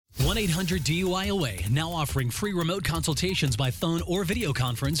1-800-DUI-AWAY, now offering free remote consultations by phone or video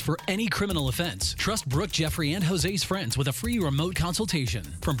conference for any criminal offense. Trust Brooke, Jeffrey, and Jose's friends with a free remote consultation.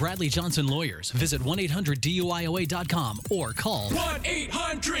 From Bradley Johnson Lawyers, visit 1-800-DUI-AWAY.com or call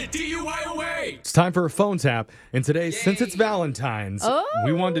 1-800-DUI-AWAY. It's time for a phone tap. And today, since it's Valentine's,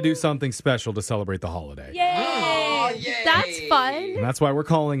 we wanted to do something special to celebrate the holiday. Yay! That's fun. And that's why we're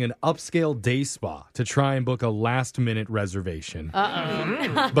calling an upscale day spa to try and book a last-minute reservation.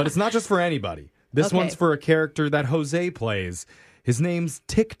 But it's not just for anybody. This one's for a character that Jose plays. His name's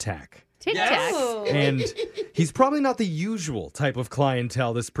Tic Tac. Tic Tac. And he's probably not the usual type of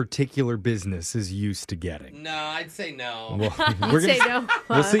clientele this particular business is used to getting. No, I'd say no. Well, Say no.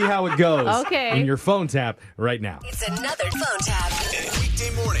 we'll see how it goes Okay. in your phone tap right now. It's another phone tap.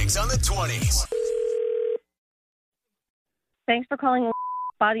 Weekday mornings on the 20s. Thanks for calling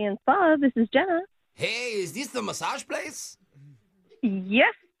Body and Spa. This is Jenna. Hey, is this the massage place?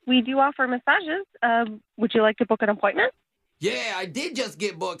 Yes, we do offer massages. Would you like to book an appointment? Yeah, I did just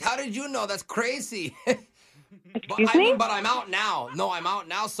get booked. How did you know? That's crazy. Excuse me? But I'm out now. No, I'm out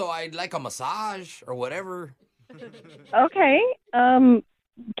now, so I'd like a massage or whatever. Okay. Can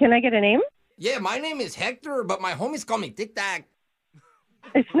I get a name? Yeah, my name is Hector, but my homies call me Tic Tac.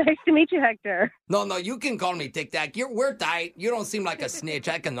 It's nice to meet you, Hector. No, you can call me Tic Tac. We're tight. You don't seem like a snitch.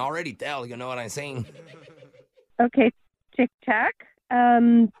 I can already tell. You know what I'm saying? Okay, Tic Tac.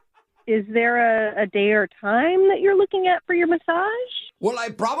 Is there a day or time that you're looking at for your massage? Well, I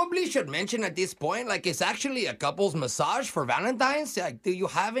probably should mention at this point, like, it's actually a couple's massage for Valentine's. Like, do you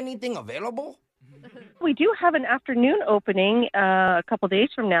have anything available? We do have an afternoon opening a couple days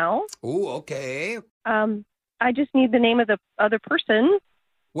from now. Ooh, okay. I just need the name of the other person.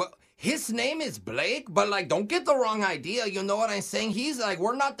 Well, his name is Blake, but, like, don't get the wrong idea. You know what I'm saying? He's like,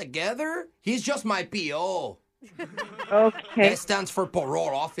 we're not together. He's just my P.O. Okay. That stands for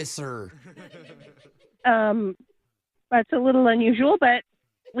parole officer. That's a little unusual, but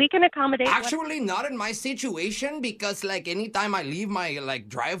we can accommodate. Actually, not in my situation, because, like, anytime I leave my, like,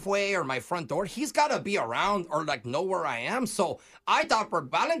 driveway or my front door, he's got to be around or, like, know where I am. So I thought for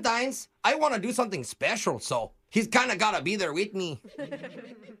Valentine's, I want to do something special. So he's kind of got to be there with me.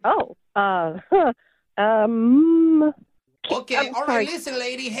 Oh, Okay, I'm all sorry. right, listen,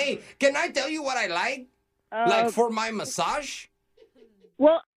 lady. Hey, can I tell you what I like? Like, for my massage?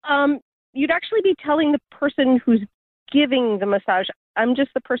 Well, you'd actually be telling the person who's giving the massage. I'm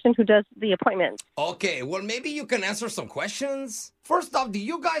just the person who does the appointment. Okay, well, maybe you can answer some questions. First off, do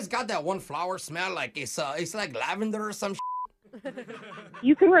you guys got that one flower smell? Like, it's like lavender or some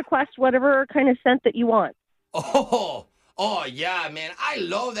You can request whatever kind of scent that you want. Oh, yeah, man. I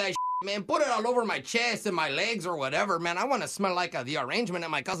love that man. Put it all over my chest and my legs or whatever, man. I want to smell like the arrangement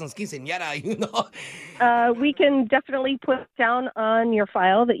at my cousin's quinceañera, you know? We can definitely put down on your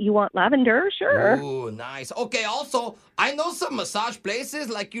file that you want lavender, sure. Ooh, nice. Okay, also, I know some massage places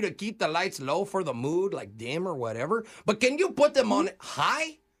like you to keep the lights low for the mood, like dim or whatever. But can you put them on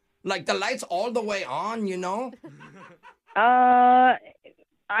high? Like the lights all the way on, you know?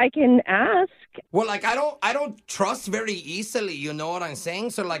 I can ask. Well, like, I don't trust very easily, you know what I'm saying?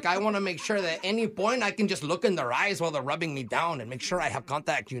 So, like, I want to make sure that at any point I can just look in their eyes while they're rubbing me down and make sure I have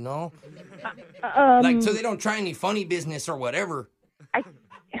contact, you know? Like, so they don't try any funny business or whatever.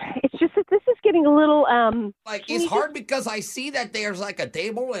 It's just that this is getting a little, Like, it's hard because I see that there's, like, a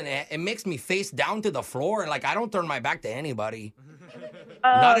table and it makes me face down to the floor. And, like, I don't turn my back to anybody.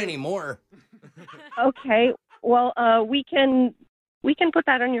 Not anymore. Okay. Well, we can put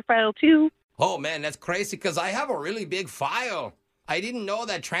that on your file, too. Oh, man, that's crazy because I have a really big file. I didn't know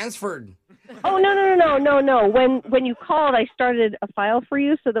that transferred. Oh, no. When you called, I started a file for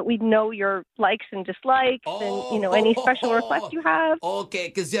you so that we'd know your likes and dislikes and, any special requests you have. Okay,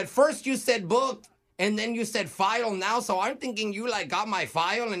 because at first you said booked and then you said file now, so I'm thinking you, like, got my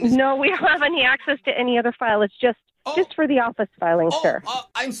file and... No, we don't have any access to any other file. It's just for the office filing, sir.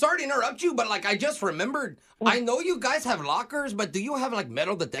 I'm sorry to interrupt you, but, like, I just remembered. I know you guys have lockers, but do you have, like,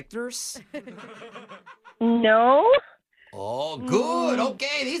 metal detectors? No. Oh, good.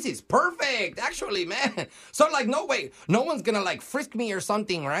 Okay, this is perfect. Actually, man. So, like, no one's gonna, like, frisk me or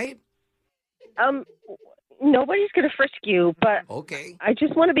something, right? Nobody's going to frisk you, but okay. I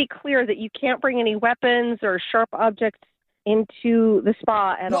just want to be clear that you can't bring any weapons or sharp objects into the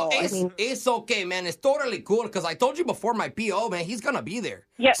spa at all. It's okay, man. It's totally cool because I told you before my P.O., man, he's going to be there.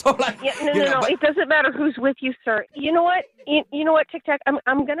 Yeah. So, like, No. It doesn't matter who's with you, sir. You know what? You know what, Tic Tac?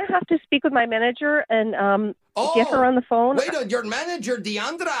 I'm going to have to speak with my manager and get her on the phone. Wait, your manager,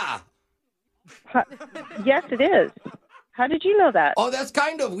 Deandra. Yes, it is. How did you know that? Oh, that's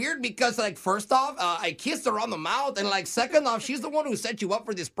kind of weird because, like, first off, I kissed her on the mouth, and, like, second off, she's the one who set you up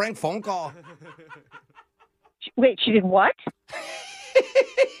for this prank phone call. Wait, she did what?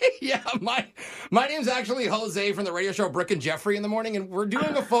 Yeah, my name's actually Jose from the radio show Brooke and Jeffrey in the Morning, and we're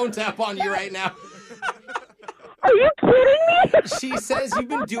doing a phone tap on you right now. Are you kidding me? She says you've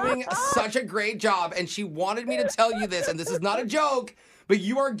been doing such a great job, and she wanted me to tell you this, and this is not a joke, but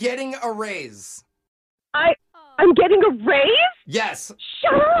you are getting a raise. I'm getting a raise? Yes.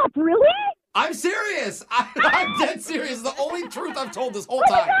 Shut up, really? I'm serious. I'm dead serious. The only truth I've told this whole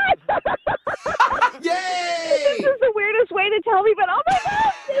time. Yay! This is the weirdest way to tell me, but oh my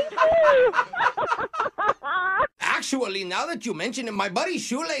God, thank you! Actually, now that you mention it, my buddy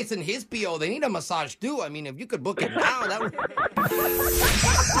Shoelace and his PO, they need a massage too. I mean, if you could book it now, that would...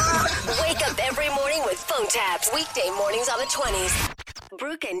 Wake up every morning with phone taps. Weekday mornings on the 20s.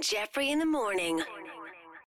 Brooke and Jeffrey in the Morning.